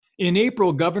In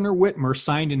April, Governor Whitmer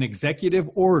signed an executive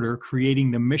order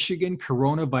creating the Michigan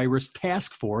Coronavirus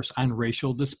Task Force on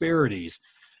Racial Disparities.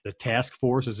 The task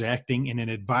force is acting in an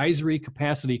advisory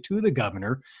capacity to the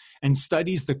governor and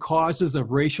studies the causes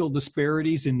of racial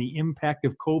disparities in the impact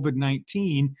of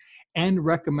COVID-19 and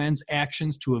recommends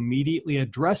actions to immediately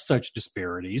address such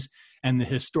disparities and the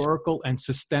historical and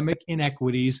systemic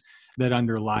inequities that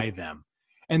underlie them.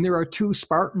 And there are two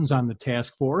Spartans on the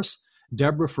task force.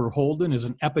 Deborah Verholden is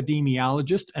an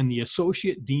epidemiologist and the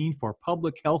Associate Dean for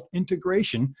Public Health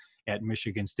Integration at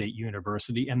Michigan State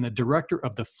University and the director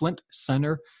of the Flint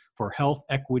Center for Health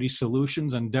Equity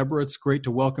Solutions. And Deborah, it's great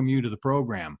to welcome you to the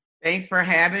program. Thanks for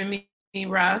having me,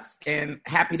 Russ, and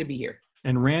happy to be here.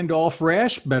 And Randolph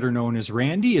Rash, better known as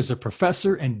Randy, is a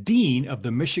professor and dean of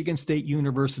the Michigan State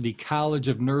University College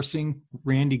of Nursing.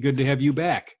 Randy, good to have you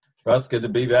back. Russ, good to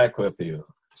be back with you.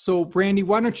 So, Randy,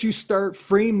 why don't you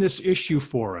frame this issue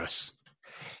for us?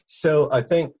 So I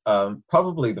think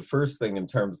probably the first thing in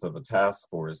terms of a task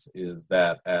force is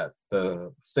that at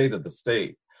the State of the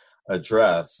State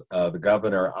address, the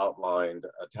governor outlined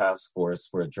a task force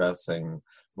for addressing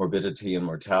morbidity and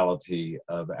mortality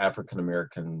of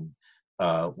African-American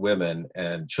women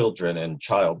and children in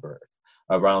childbirth,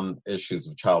 around issues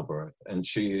of childbirth. And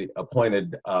she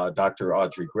appointed Dr.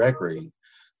 Audrey Gregory,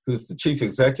 who's the Chief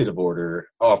Executive Order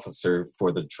Officer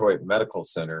for the Detroit Medical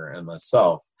Center, and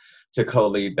myself, to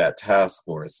co-lead that task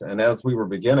force. And as we were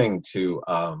beginning to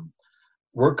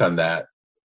work on that,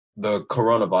 the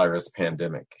coronavirus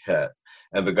pandemic hit,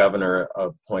 and the governor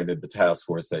appointed the task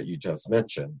force that you just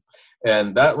mentioned.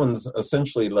 And that one's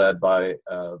essentially led by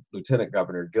Lieutenant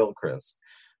Governor Gilchrist.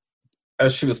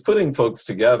 As she was putting folks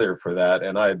together for that,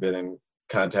 and I had been in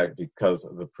contact because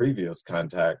of the previous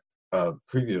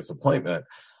appointment,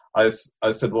 I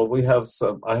said, well,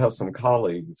 I have some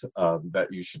colleagues that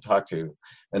you should talk to.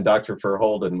 And Dr.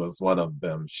 Verholden was one of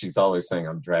them. She's always saying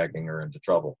I'm dragging her into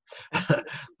trouble.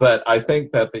 But I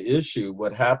think that the issue,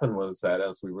 what happened was that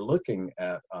as we were looking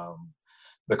at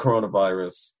the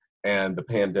coronavirus and the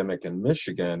pandemic in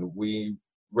Michigan, we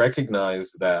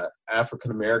recognized that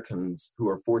African Americans, who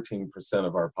are 14%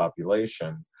 of our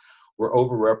population, were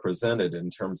overrepresented in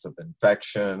terms of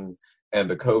infection and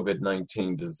the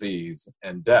COVID-19 disease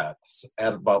and deaths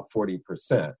at about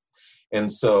 40%.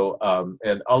 And so,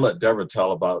 and I'll let Deborah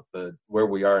tell about where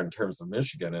we are in terms of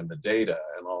Michigan and the data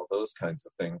and all those kinds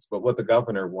of things. But what the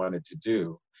governor wanted to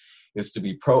do is to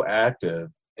be proactive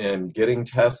in getting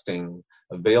testing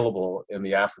available in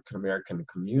the African-American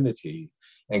community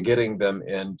and getting them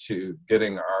into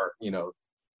getting our,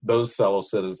 those fellow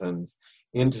citizens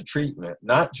into treatment,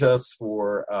 not just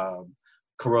for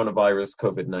coronavirus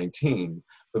COVID-19,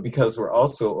 but because we're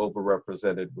also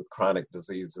overrepresented with chronic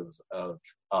diseases of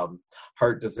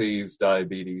heart disease,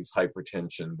 diabetes,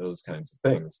 hypertension, those kinds of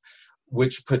things,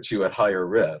 which put you at higher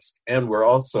risk. And we're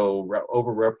also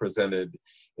overrepresented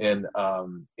in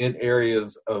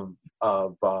areas of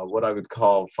what I would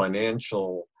call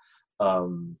financial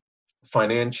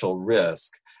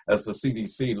risk, as the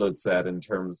CDC looks at in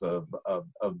terms of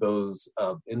those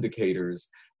indicators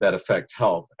that affect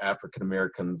health. African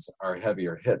Americans are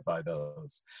heavier hit by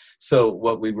those. So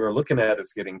what we were looking at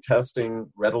is getting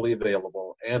testing readily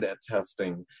available, and at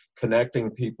testing,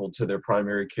 connecting people to their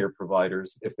primary care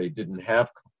providers if they didn't have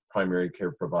primary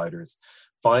care providers,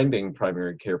 finding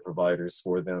primary care providers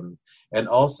for them, and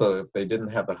also if they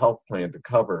didn't have a health plan to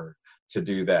cover, to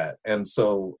do that. And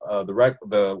so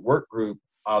the work group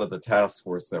out of the task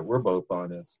force that we're both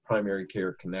on is Primary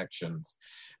Care Connections.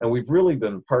 And we've really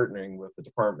been partnering with the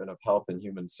Department of Health and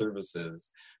Human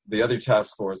Services. The other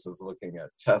task force is looking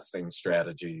at testing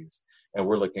strategies, and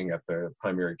we're looking at the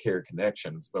Primary Care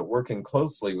Connections, but working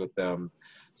closely with them.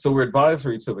 So we're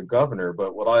advisory to the governor,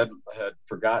 but what I had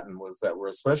forgotten was that we're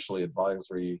especially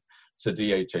advisory to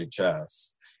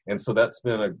DHHS. And so that's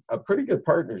been a pretty good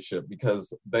partnership,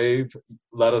 because they've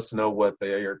let us know what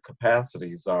their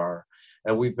capacities are.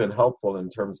 And we've been helpful in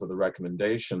terms of the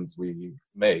recommendations we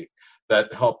make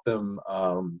that help them,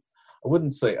 I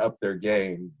wouldn't say up their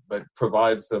game, but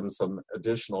provides them some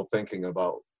additional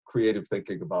creative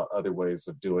thinking about other ways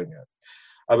of doing it.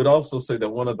 I would also say that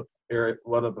one of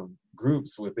the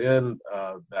groups within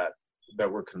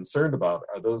that we're concerned about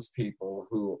are those people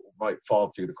who might fall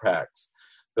through the cracks.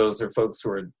 Those are folks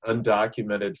who are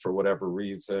undocumented for whatever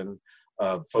reason,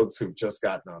 folks who've just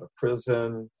gotten out of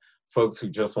prison, folks who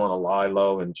just want to lie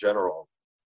low in general,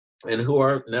 and who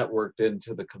aren't networked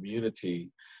into the community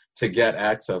to get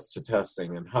access to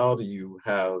testing. And how do you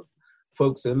have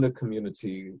folks in the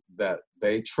community that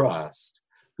they trust,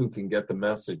 who can get the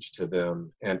message to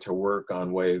them and to work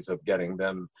on ways of getting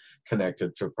them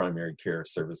connected to primary care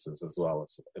services as well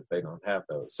if they don't have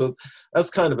those. So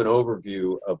that's kind of an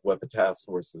overview of what the task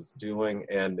force is doing.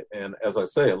 And as I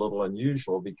say, a little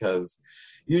unusual because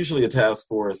usually a task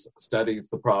force studies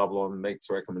the problem, makes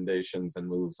recommendations, and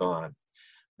moves on.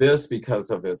 This,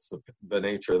 because of the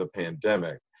nature of the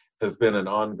pandemic, has been an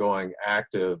ongoing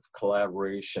active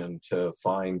collaboration to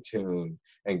fine-tune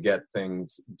and get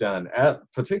things done,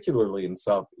 particularly in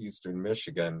southeastern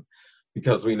Michigan,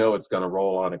 because we know it's going to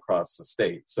roll on across the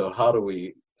state. So how do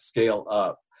we scale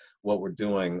up what we're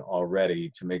doing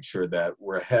already to make sure that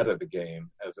we're ahead of the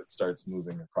game as it starts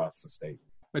moving across the state?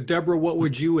 But Deborah, what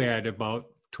would you add to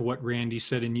what Randy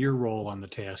said in your role on the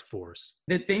task force?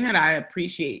 The thing that I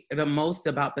appreciate the most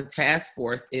about the task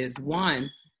force is, one,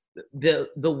 the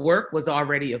work was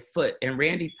already afoot, and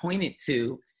Randy pointed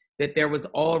to that there was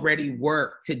already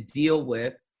work to deal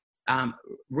with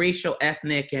racial,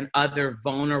 ethnic, and other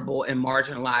vulnerable and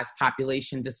marginalized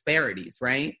population disparities,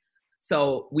 right?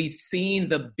 So we've seen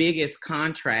the biggest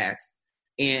contrast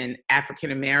in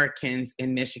African Americans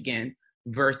in Michigan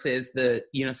versus the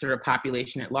sort of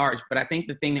population at large. But I think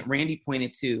the thing that Randy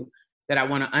pointed to that I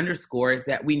want to underscore is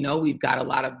that we know we've got a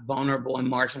lot of vulnerable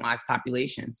and marginalized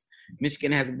populations.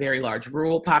 Michigan has a very large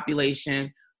rural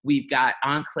population. We've got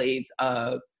enclaves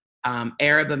of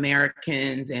Arab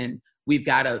Americans, and we've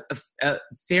got a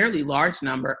fairly large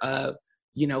number of,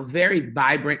 very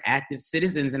vibrant, active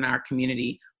citizens in our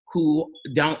community who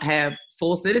don't have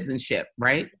full citizenship,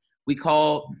 right? We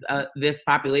call this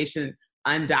population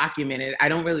undocumented. I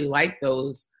don't really like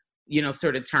those,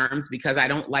 sort of terms because I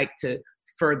don't like to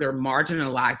further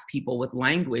marginalize people with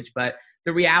language. But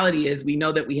the reality is we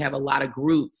know that we have a lot of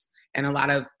groups and a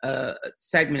lot of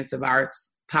segments of our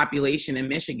population in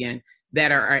Michigan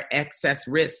that are at excess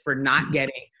risk for not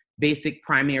getting basic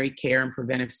primary care and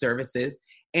preventive services.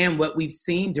 And what we've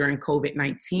seen during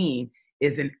COVID-19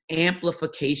 is an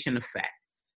amplification effect.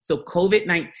 So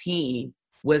COVID-19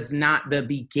 was not the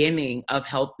beginning of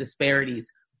health disparities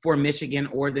for Michigan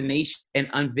or the nation, and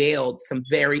unveiled some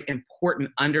very important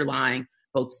underlying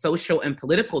both social and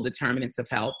political determinants of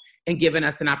health, and given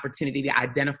us an opportunity to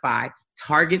identify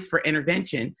targets for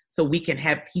intervention so we can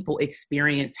have people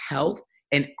experience health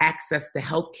and access to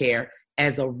healthcare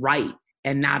as a right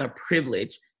and not a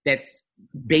privilege that's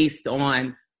based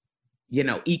on,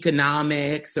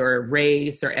 economics or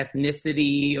race or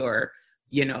ethnicity or,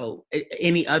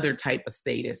 any other type of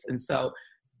status. And so,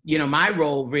 my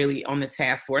role really on the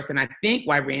task force, and I think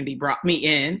why Randy brought me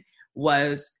in,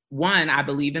 was, one, I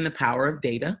believe in the power of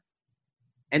data,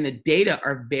 and the data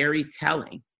are very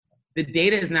telling. The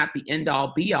data is not the end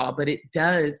all be all, but it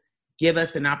does give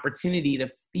us an opportunity to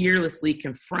fearlessly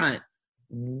confront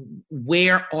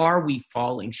where are we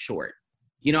falling short.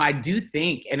 I do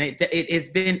think, and it has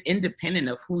been independent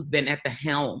of who's been at the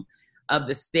helm of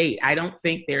the state. I don't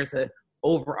think there's a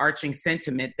overarching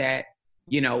sentiment that,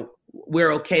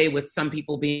 we're okay with some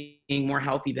people being more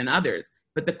healthy than others.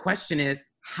 But the question is,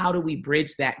 how do we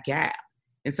bridge that gap?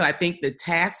 And so I think the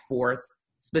task force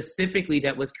specifically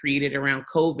that was created around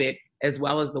COVID, as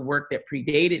well as the work that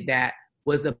predated that,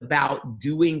 was about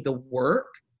doing the work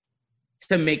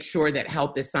to make sure that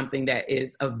health is something that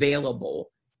is available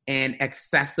and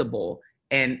accessible,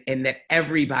 and that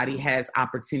everybody has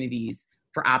opportunities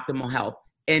for optimal health,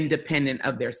 independent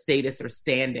of their status or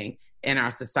standing in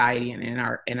our society and in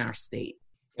our state.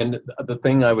 And the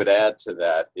thing I would add to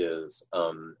that is,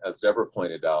 as Deborah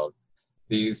pointed out,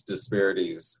 these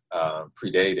disparities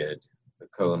predated the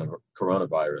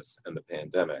coronavirus and the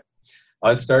pandemic.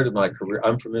 I started my career,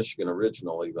 I'm from Michigan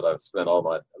originally, but I've spent all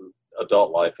my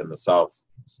adult life in the South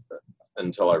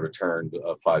until I returned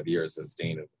 5 years as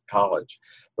dean of college.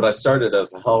 But I started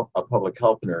as a public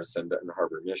health nurse in Benton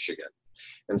Harbor, Michigan.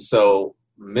 And so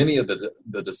many of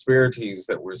the disparities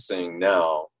that we're seeing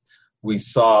now, we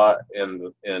saw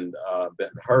in Benton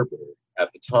Harbor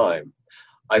at the time.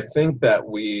 I think that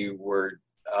we were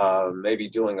maybe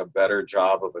doing a better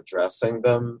job of addressing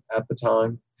them at the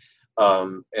time.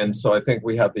 And so I think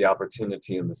we have the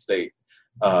opportunity in the state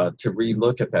to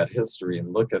relook at that history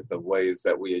and look at the ways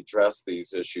that we address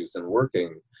these issues and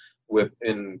working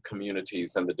within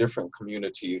communities and the different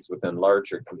communities within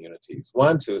larger communities.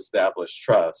 One, to establish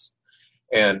trust.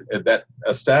 And that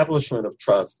establishment of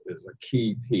trust is a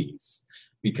key piece,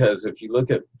 because if you look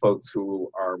at folks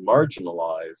who are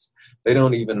marginalized, they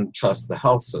don't even trust the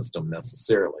health system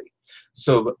necessarily.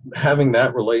 So having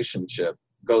that relationship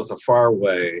goes a far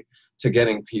way to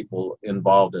getting people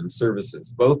involved in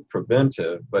services, both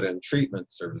preventive, but in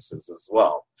treatment services as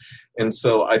well. And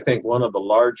so I think one of the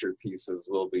larger pieces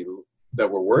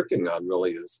that we're working on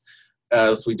really is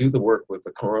as we do the work with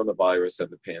the coronavirus and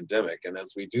the pandemic, and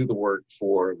as we do the work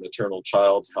for maternal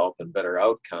child health and better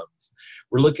outcomes,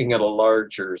 we're looking at a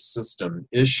larger system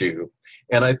issue.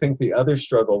 And I think the other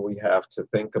struggle we have to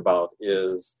think about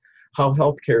is how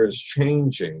healthcare is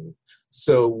changing.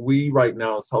 So we right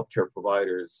now as healthcare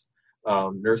providers,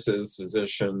 nurses,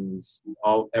 physicians,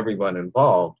 everyone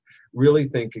involved, really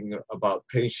thinking about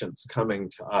patients coming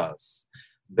to us.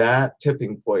 That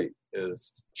tipping point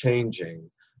is changing.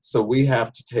 So we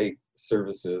have to take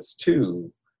services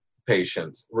to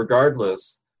patients,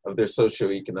 regardless of their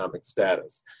socioeconomic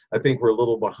status. I think we're a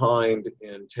little behind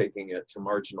in taking it to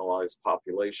marginalized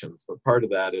populations, but part of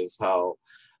that is how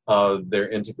they're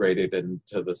integrated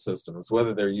into the systems,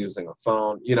 whether they're using a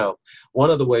phone. You know, one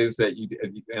of the ways that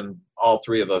and all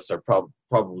three of us are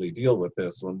probably deal with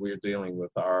this when we're dealing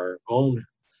with our own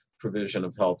provision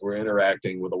of health, we're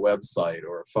interacting with a website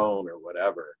or a phone or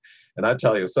whatever. And I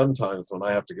tell you, sometimes when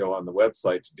I have to go on the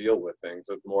website to deal with things,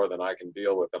 it's more than I can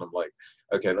deal with. And I'm like,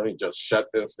 okay, let me just shut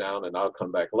this down and I'll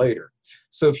come back later.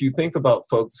 So if you think about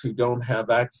folks who don't have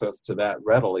access to that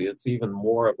readily, it's even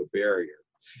more of a barrier.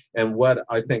 And what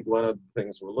I think one of the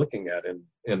things we're looking at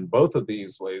in both of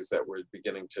these ways that we're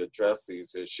beginning to address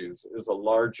these issues is a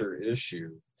larger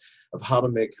issue of how to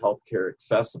make healthcare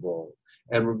accessible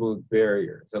and remove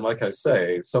barriers. And like I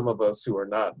say, some of us who are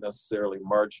not necessarily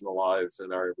marginalized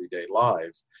in our everyday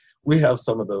lives, we have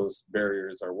some of those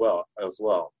barriers as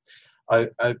well.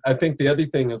 I think the other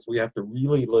thing is we have to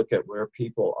really look at where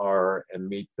people are and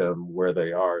meet them where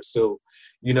they are. So,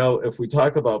 you know, if we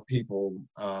talk about people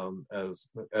and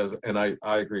I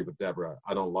agree with Deborah,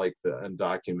 I don't like the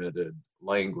undocumented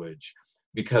language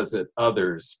because it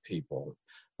others people.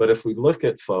 But if we look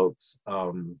at folks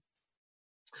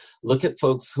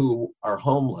who are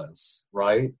homeless,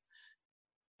 right?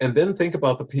 And then think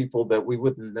about the people that we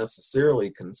wouldn't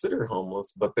necessarily consider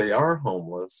homeless, but they are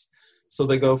homeless. So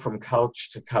they go from couch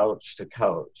to couch to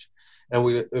couch.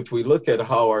 And if we look at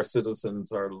how our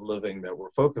citizens are living that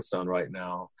we're focused on right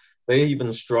now, they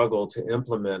even struggle to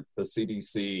implement the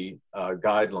CDC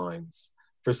guidelines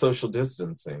for social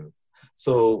distancing.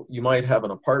 So you might have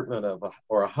an apartment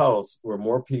or a house where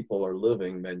more people are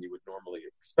living than you would normally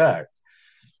expect.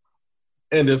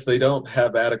 And if they don't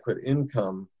have adequate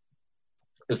income,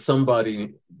 if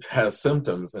somebody has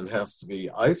symptoms and has to be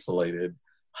isolated,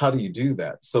 how do you do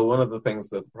that? So one of the things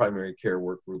that the primary care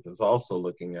work group is also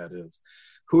looking at is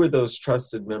who are those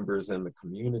trusted members in the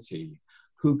community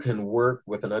who can work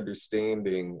with an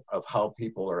understanding of how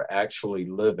people are actually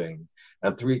living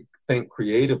and think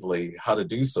creatively how to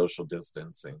do social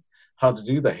distancing, how to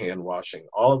do the hand washing,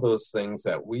 all of those things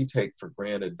that we take for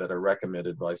granted that are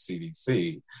recommended by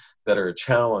CDC that are a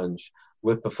challenge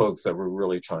with the folks that we're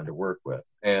really trying to work with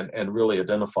and really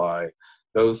identify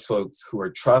those folks who are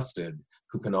trusted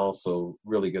who can also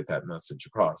really get that message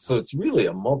across. So it's really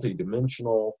a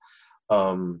multidimensional,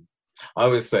 I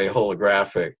always say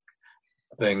holographic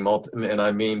thing, and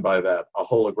I mean by that a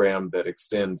hologram that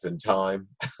extends in time.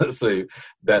 So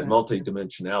that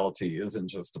multidimensionality isn't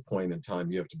just a point in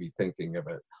time. You have to be thinking of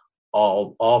it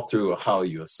all through how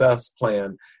you assess,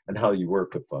 plan, and how you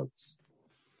work with folks.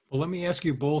 Well, let me ask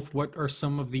you both, what are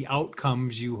some of the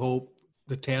outcomes you hope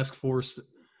the task force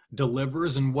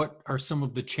delivers, and what are some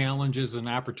of the challenges and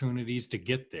opportunities to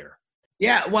get there?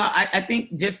 Yeah, well, I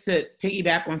think just to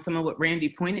piggyback on some of what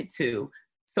Randy pointed to,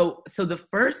 so the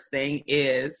first thing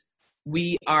is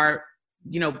we are,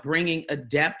 bringing a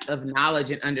depth of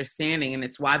knowledge and understanding, and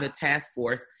it's why the task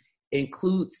force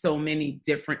includes so many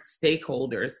different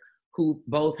stakeholders who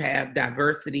both have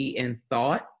diversity in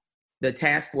thought. The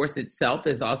task force itself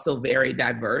is also very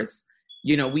diverse.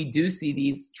 We do see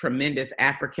these tremendous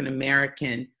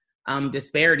African-American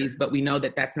disparities, but we know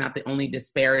that that's not the only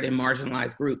disparate and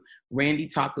marginalized group. Randy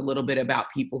talked a little bit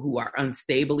about people who are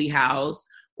unstably housed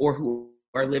or who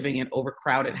are living in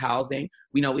overcrowded housing.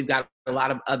 We know we've got a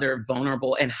lot of other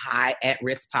vulnerable and high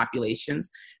at-risk populations,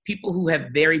 people who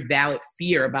have very valid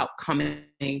fear about coming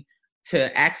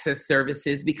to access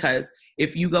services, because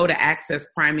if you go to access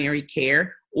primary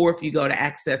care or if you go to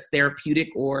access therapeutic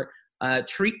or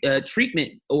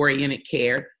treatment-oriented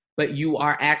care, but you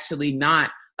are actually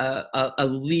not a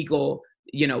legal,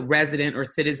 resident or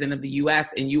citizen of the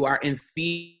U.S., and you are in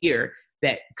fear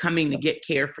that coming to get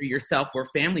care for yourself or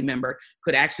family member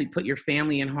could actually put your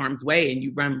family in harm's way, and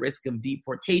you run risk of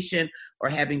deportation or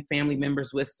having family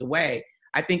members whisked away.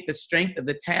 I think the strength of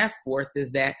the task force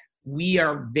is that we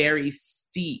are very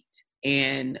steeped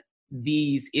in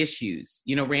these issues.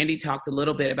 Randy talked a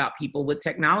little bit about people with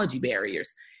technology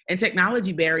barriers, and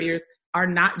technology barriers are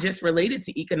not just related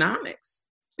to economics.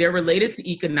 They're related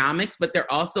to economics, but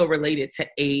they're also related to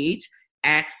age.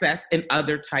 access and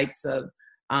other types of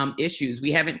issues.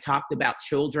 We haven't talked about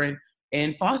children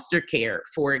in foster care,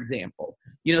 for example.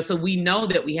 So we know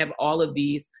that we have all of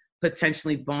these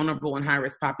potentially vulnerable and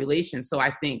high-risk populations. So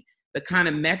I think the kind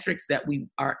of metrics that we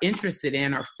are interested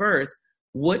in are, first,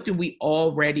 what do we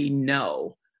already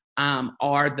know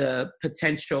are the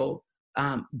potential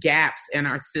gaps in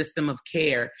our system of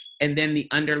care, and then the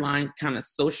underlying kind of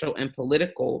social and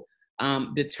political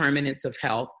determinants of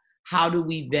health. How do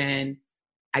we then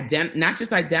not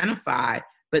just identify,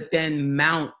 but then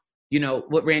mount,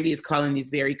 what Randy is calling these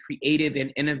very creative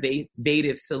and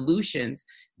innovative solutions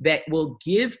that will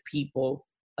give people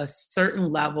a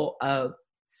certain level of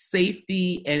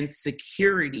safety and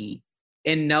security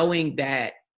in knowing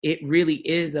that it really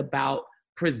is about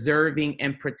preserving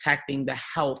and protecting the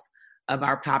health of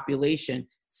our population,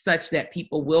 such that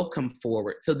people will come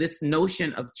forward. So this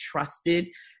notion of trusted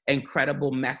and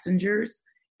credible messengers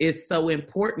is so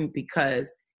important,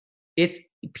 because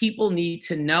people need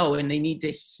to know, and they need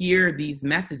to hear these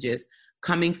messages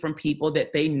coming from people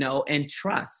that they know and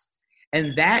trust.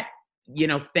 And that,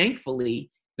 thankfully,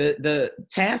 the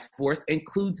task force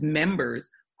includes members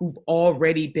who've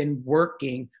already been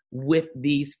working with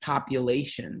these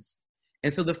populations.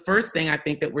 And so the first thing I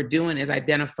think that we're doing is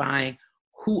identifying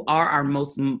who are our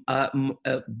most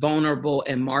vulnerable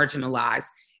and marginalized.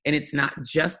 And it's not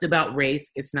just about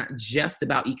race. It's not just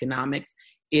about economics.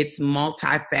 It's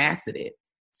multifaceted.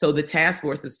 So the task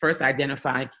force is first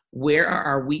identifying where are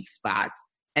our weak spots,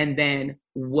 and then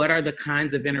what are the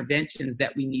kinds of interventions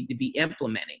that we need to be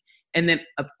implementing. And then,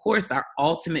 of course, our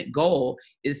ultimate goal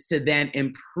is to then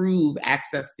improve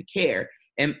access to care.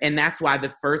 And that's why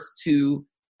the first two,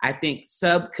 I think,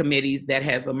 subcommittees that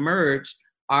have emerged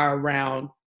are around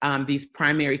these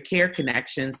primary care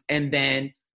connections, and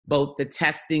then both the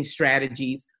testing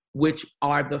strategies, which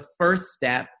are the first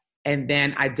step, and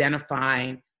then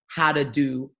identifying how to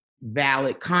do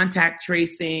valid contact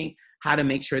tracing, how to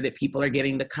make sure that people are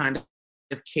getting the kind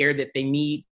of care that they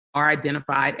need, are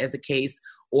identified as a case,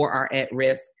 or are at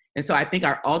risk. And so I think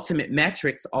our ultimate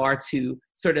metrics are to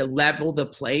sort of level the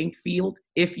playing field,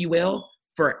 if you will,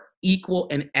 for equal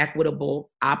and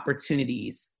equitable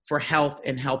opportunities for health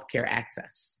and healthcare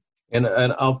access. And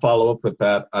I'll follow up with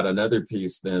that on another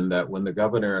piece then, that when the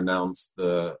governor announced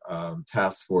the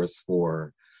task force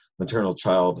for maternal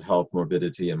child health,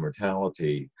 morbidity, and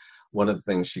mortality, one of the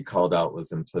things she called out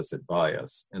was implicit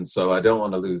bias. And so I don't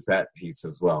want to lose that piece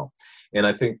as well. And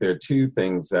I think there are two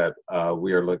things that are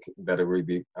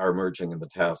emerging in the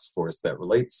task force that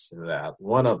relates to that.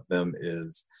 One of them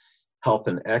is health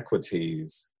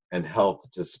inequities and health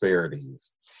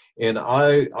disparities. And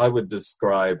I would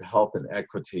describe health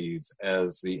inequities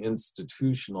as the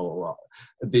institutional,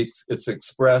 it's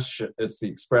the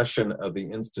expression of the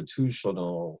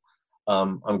institutional,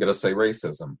 I'm going to say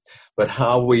racism, but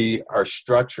how we are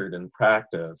structured and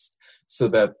practiced so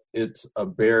that it's a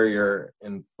barrier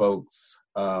in folks,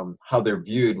 how they're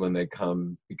viewed when they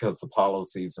come, because the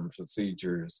policies and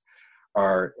procedures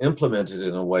are implemented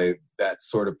in a way that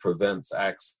sort of prevents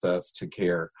access to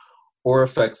care or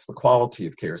affects the quality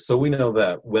of care. So we know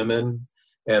that women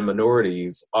and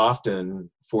minorities often,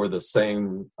 for the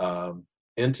same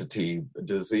entity,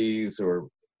 disease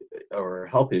or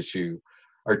health issue,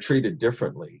 are treated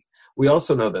differently. We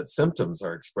also know that symptoms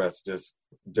are expressed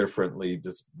differently,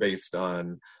 just based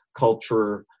on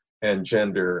culture and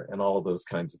gender and all of those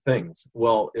kinds of things.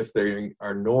 Well, if they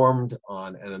are normed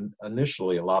on, and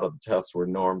initially a lot of the tests were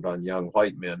normed on young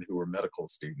white men who were medical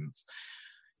students,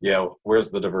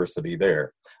 where's the diversity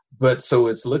there? But so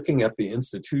it's looking at the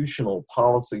institutional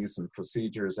policies and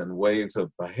procedures and ways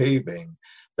of behaving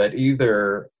that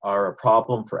either are a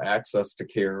problem for access to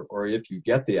care, or if you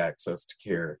get the access to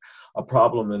care, a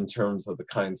problem in terms of the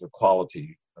kinds of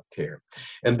quality of care.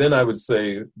 And then I would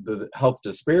say the health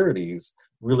disparities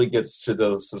really gets to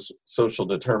those social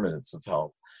determinants of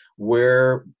health,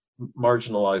 where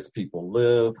marginalized people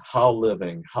live, how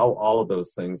all of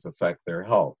those things affect their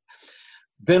health.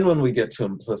 Then when we get to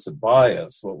implicit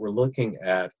bias, what we're looking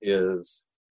at is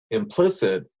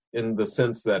implicit in the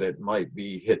sense that it might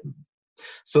be hidden.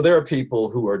 So there are people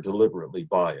who are deliberately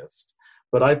biased,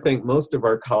 but I think most of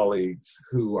our colleagues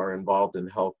who are involved in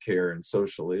healthcare and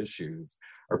social issues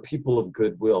are people of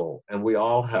goodwill, and we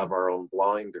all have our own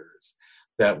blinders,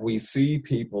 that we see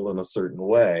people in a certain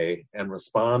way and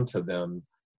respond to them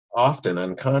often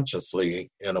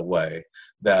unconsciously in a way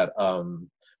that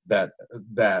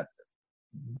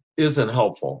isn't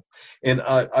helpful. And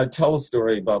I tell a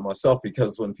story about myself,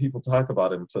 because when people talk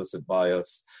about implicit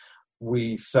bias,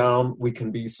 we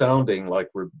can be sounding like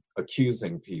we're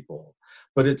accusing people,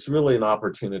 but it's really an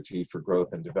opportunity for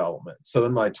growth and development. So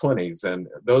in my 20s, and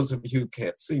those of you who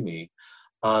can't see me,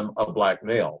 I'm a Black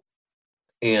male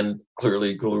and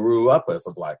clearly grew up as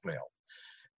a Black male.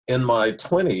 In my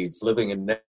 20s, living in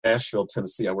Nashville,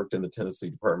 Tennessee, I worked in the Tennessee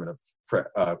Department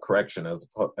of Correction as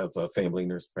a family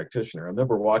nurse practitioner. I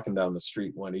remember walking down the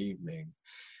street one evening,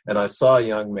 and I saw a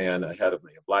young man ahead of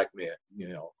me, a Black man,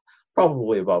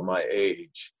 probably about my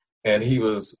age, and he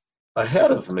was ahead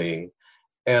of me,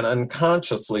 and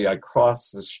unconsciously I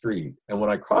crossed the street. And when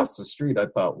I crossed the street, I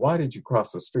thought, why did you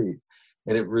cross the street?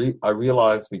 And I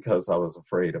realized because I was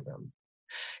afraid of him.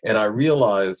 And I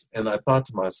realized, and I thought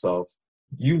to myself,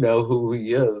 you know who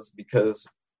he is because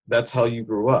that's how you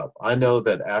grew up. I know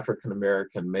that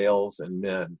African-American males and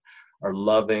men are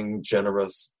loving,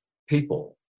 generous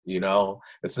people.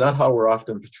 It's not how we're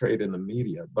often portrayed in the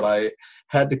media, but I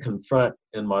had to confront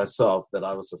in myself that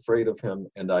I was afraid of him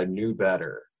and I knew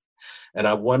better. And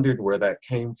I wondered where that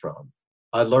came from.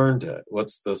 I learned it.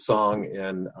 What's the song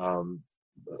in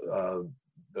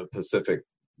the Pacific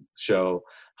show,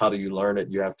 How Do You Learn It?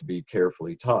 You Have to Be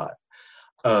Carefully Taught.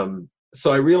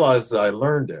 So I realized that I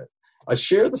learned it. I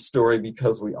share the story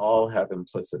because we all have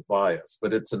implicit bias,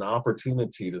 but it's an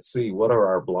opportunity to see what are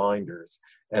our blinders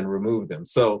and remove them.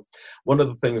 So one of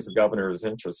the things the governor is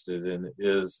interested in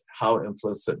is how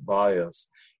implicit bias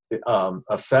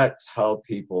affects how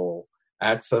people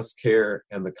access care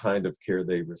and the kind of care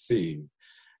they receive.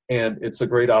 And it's a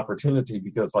great opportunity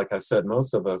because, like I said,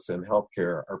 most of us in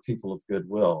healthcare are people of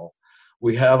goodwill.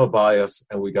 We have a bias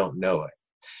and we don't know it.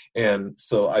 And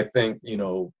so I think,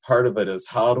 part of it is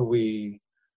how do we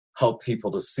help people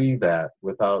to see that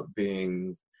without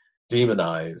being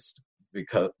demonized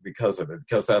because of it,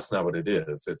 because that's not what it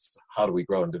is. It's how do we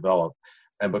grow and develop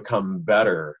and become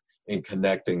better in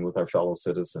connecting with our fellow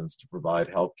citizens to provide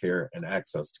health care and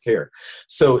access to care.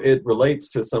 So it relates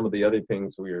to some of the other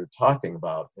things we were talking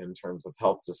about in terms of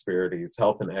health disparities,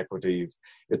 health inequities.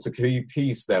 It's a key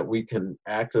piece that we can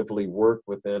actively work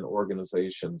within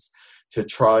organizations to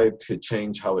try to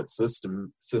change how it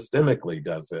systemically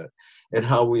does it and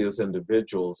how we as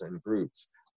individuals and groups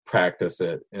practice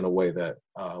it in a way that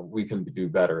we can do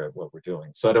better at what we're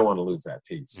doing. So I don't want to lose that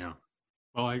piece. Yeah.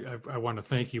 Well, I want to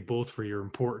thank you both for your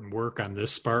important work on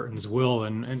this Spartan's Will.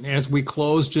 And as we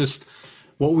close, just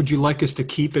what would you like us to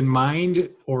keep in mind,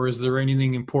 or is there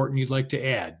anything important you'd like to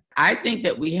add? I think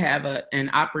that we have an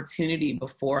opportunity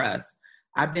before us.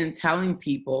 I've been telling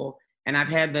people, and I've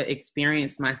had the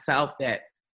experience myself, that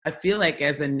I feel like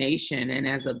as a nation and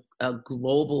as a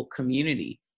global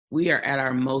community, we are at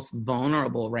our most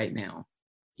vulnerable right now.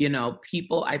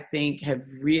 People, I think, have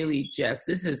really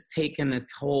this has taken a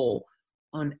toll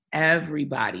on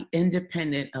everybody,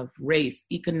 independent of race,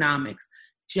 economics,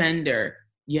 gender,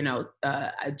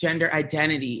 gender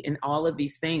identity, and all of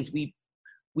these things.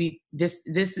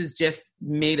 This has just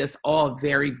made us all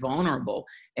very vulnerable,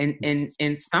 and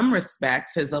in some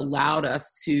respects has allowed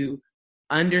us to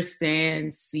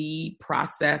understand, see,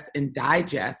 process, and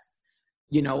digest,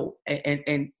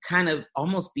 and kind of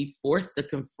almost be forced to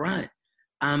confront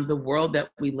the world that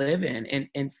we live in.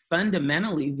 And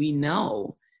fundamentally, we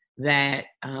know that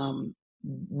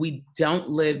we don't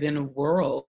live in a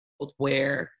world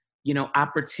where,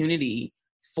 opportunity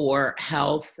for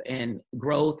health and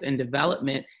growth and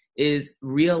development is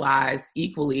realized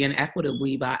equally and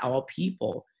equitably by all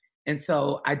people. And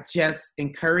so I just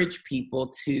encourage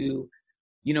people to,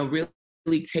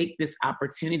 really take this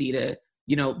opportunity to,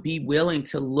 be willing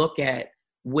to look at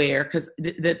where, because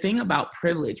the thing about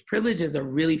privilege is a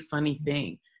really funny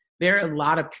thing. There are a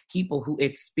lot of people who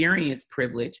experience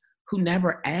privilege who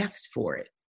never asked for it.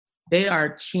 They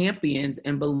are champions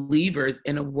and believers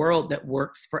in a world that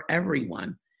works for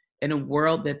everyone, in a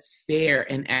world that's fair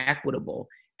and equitable.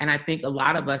 And I think a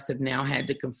lot of us have now had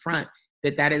to confront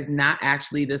that is not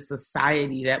actually the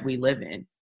society that we live in,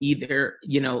 either,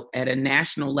 at a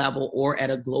national level or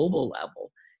at a global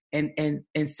level.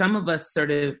 And some of us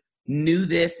sort of knew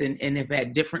this and have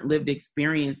had different lived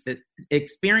experiences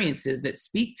that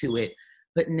speak to it,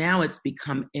 but now it's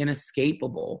become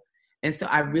inescapable. And so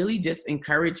I really just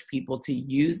encourage people to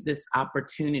use this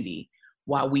opportunity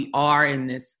while we are in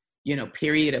this,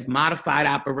 period of modified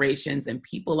operations and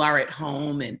people are at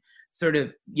home and sort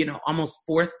of, almost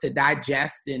forced to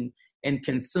digest and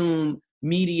consume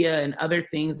media and other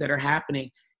things that are happening,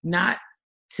 not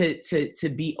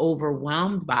to be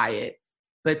overwhelmed by it,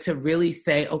 but to really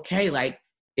say, okay, like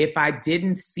if I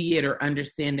didn't see it or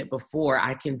understand it before,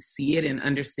 I can see it and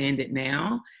understand it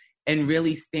now, and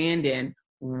really stand in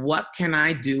what can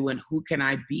I do and who can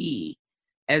I be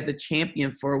as a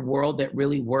champion for a world that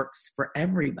really works for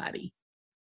everybody.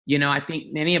 You know, I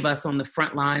think many of us on the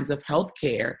front lines of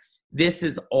healthcare, this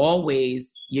has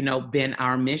always, you know, been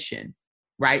our mission,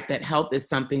 right? That health is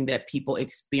something that people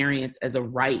experience as a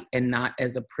right and not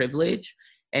as a privilege.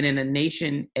 And in a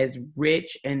nation as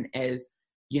rich and as,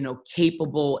 you know,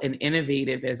 capable and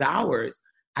innovative as ours,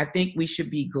 I think we should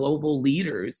be global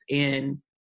leaders in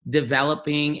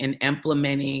developing and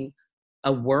implementing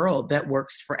a world that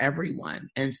works for everyone.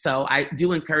 And so I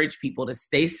do encourage people to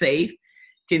stay safe,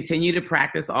 continue to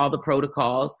practice all the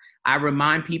protocols. I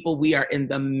remind people we are in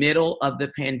the middle of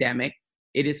the pandemic.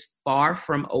 It is far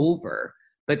from over,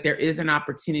 but there is an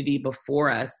opportunity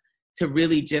before us to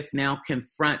really just now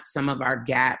confront some of our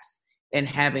gaps and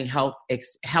having health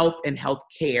and health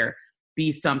care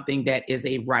be something that is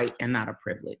a right and not a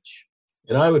privilege.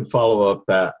 And I would follow up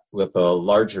that with a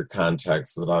larger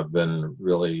context that I've been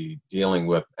really dealing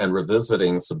with and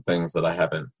revisiting some things that I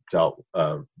haven't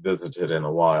visited in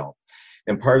a while.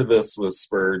 And part of this was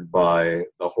spurred by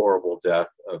the horrible death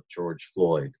of George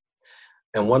Floyd.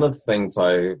 And one of the things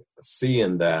I see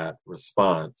in that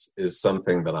response is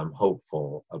something that I'm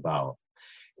hopeful about.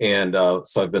 And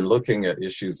so I've been looking at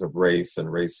issues of race and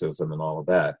racism and all of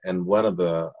that. And one of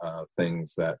the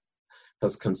things that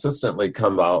has consistently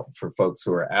come out for folks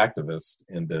who are activists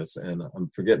in this, and I'm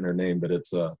forgetting her name, but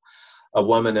it's a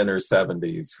woman in her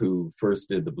 70s who first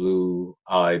did the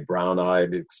blue-eyed,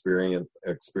 brown-eyed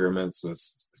experiments with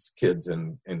kids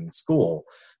in school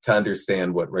to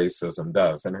understand what racism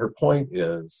does. And her point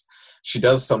is, she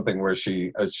does something where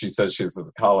she says she's at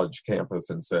the college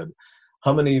campus and said,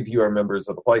 how many of you are members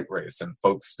of the white race? And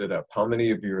folks stood up. How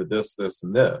many of you are this, this,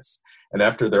 and this? And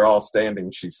after they're all standing,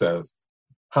 she says,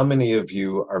 how many of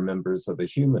you are members of the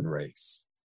human race?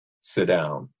 Sit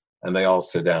down. And they all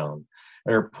sit down.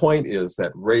 And her point is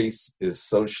that race is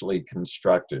socially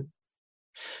constructed.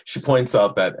 She points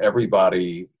out that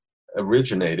everybody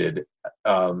originated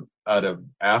out of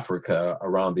Africa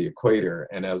around the equator.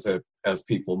 And as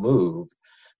people moved,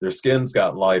 their skins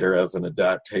got lighter as an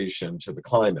adaptation to the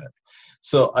climate.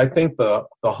 So I think the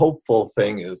hopeful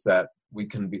thing is that we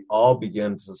can all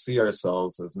begin to see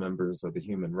ourselves as members of the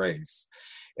human race.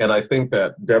 And I think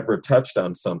that Deborah touched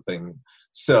on something.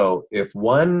 So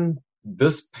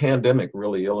this pandemic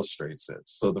really illustrates it.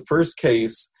 So the first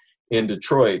case in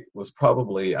Detroit was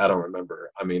probably, I don't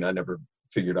remember, I mean, I never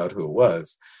figured out who it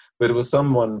was, but it was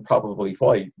someone probably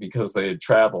white because they had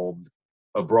traveled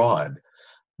abroad.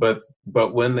 But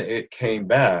when it came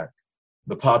back,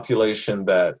 the population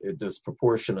that it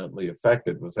disproportionately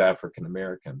affected was African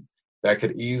American. That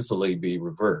could easily be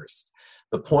reversed.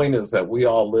 The point is that we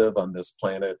all live on this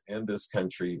planet, in this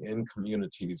country, in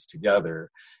communities together,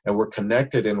 and we're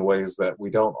connected in ways that we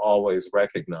don't always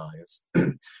recognize.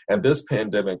 And this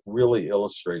pandemic really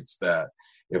illustrates that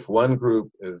if one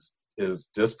group is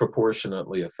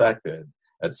disproportionately affected,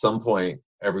 at some point,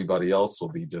 everybody else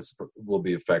will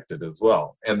be affected as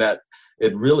well. And that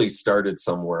it really started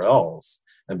somewhere else.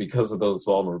 And because of those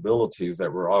vulnerabilities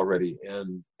that were already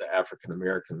in the African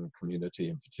American community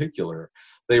in particular,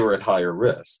 they were at higher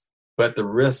risk. But the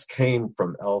risk came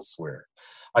from elsewhere.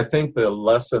 I think the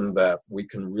lesson that we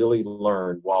can really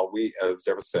learn while we, as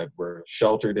Deborah said, we're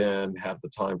sheltered in, have the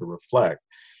time to reflect,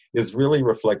 is really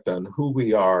reflect on who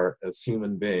we are as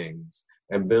human beings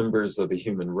and members of the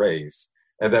human race,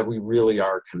 and that we really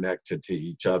are connected to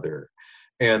each other.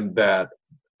 And that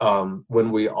when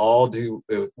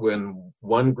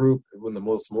one group, when the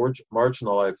most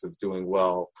marginalized is doing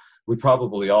well, we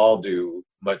probably all do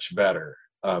much better.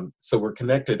 So we're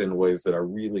connected in ways that are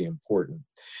really important.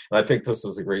 And I think this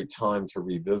is a great time to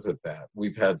revisit that.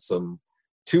 We've had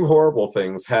two horrible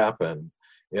things happen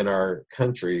in our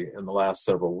country in the last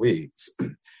several weeks.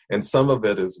 And some of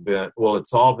it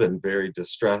it's all been very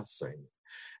distressing.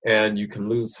 And you can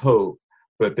lose hope,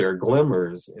 but there are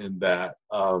glimmers in that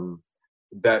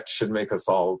that should make us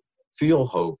all feel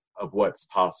hope of what's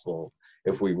possible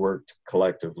if we work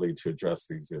collectively to address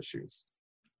these issues.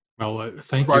 Well,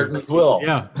 thank Spartans you. will.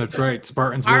 Yeah, that's right.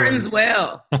 Spartans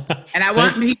will. And I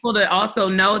want people to also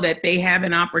know that they have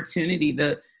an opportunity.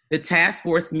 The task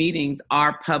force meetings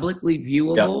are publicly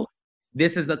viewable. Yep.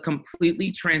 This is a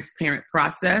completely transparent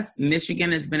process.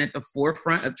 Michigan has been at the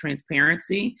forefront of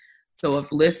transparency. So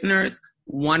if listeners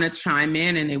want to chime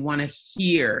in and they want to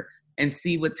hear and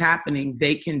see what's happening,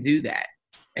 they can do that.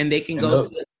 And they can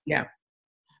Those,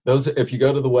 if you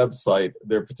go to the website,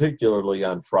 they're particularly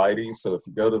on Friday. So if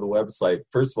you go to the website,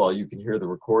 first of all, you can hear the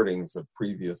recordings of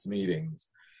previous meetings.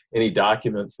 any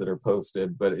documents that are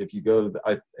posted. But if you go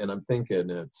to and I'm thinking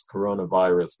it's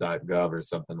coronavirus.gov or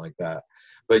something like that,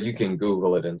 but you can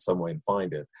Google it in some way and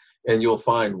find it, and you'll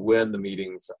find when the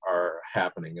meetings are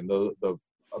happening, and the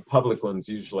public ones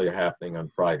usually are happening on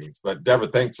Fridays. But Deborah,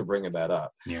 thanks for bringing that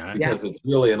up, because it's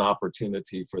really an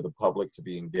opportunity for the public to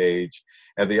be engaged.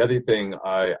 And the other thing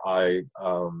I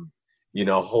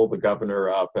hold the governor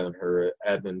up and her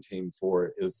admin team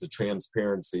for is the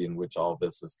transparency in which all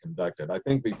this is conducted. I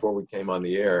think before we came on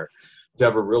the air,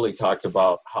 Deborah really talked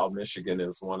about how Michigan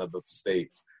is one of the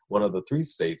 3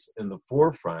 states in the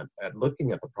forefront at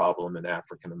looking at the problem in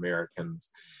African Americans.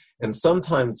 And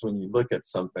sometimes when you look at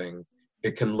something,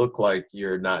 it can look like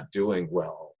you're not doing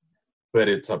well, but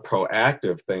it's a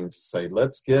proactive thing to say,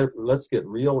 let's get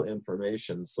real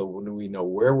information so when we know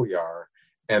where we are,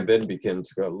 and then begin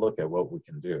to go look at what we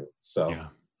can do. So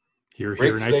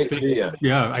great state to be in.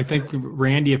 Yeah, I think,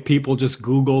 Randy, if people just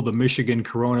Google the Michigan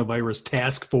Coronavirus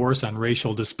Task Force on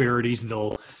Racial Disparities,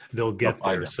 they'll get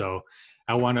there. So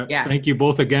I want to thank you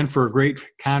both again for a great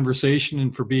conversation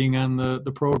and for being on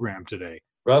the program today.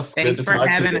 Russ, thanks for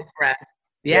having us, Brett.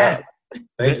 Yeah.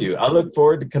 Thank you. I look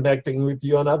forward to connecting with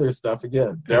you on other stuff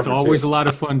again. It's always a lot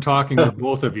of fun talking with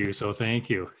both of you, so thank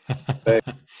you.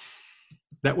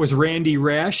 That was Randy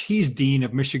Rash. He's Dean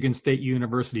of Michigan State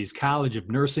University's College of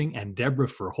Nursing, and Deborah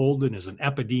Verholden is an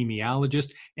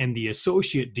epidemiologist and the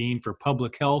Associate Dean for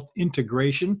Public Health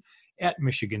Integration at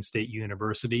Michigan State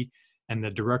University and the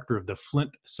Director of the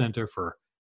Flint Center for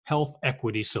Health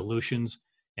Equity Solutions.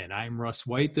 And I'm Russ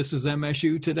White. This is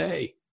MSU Today.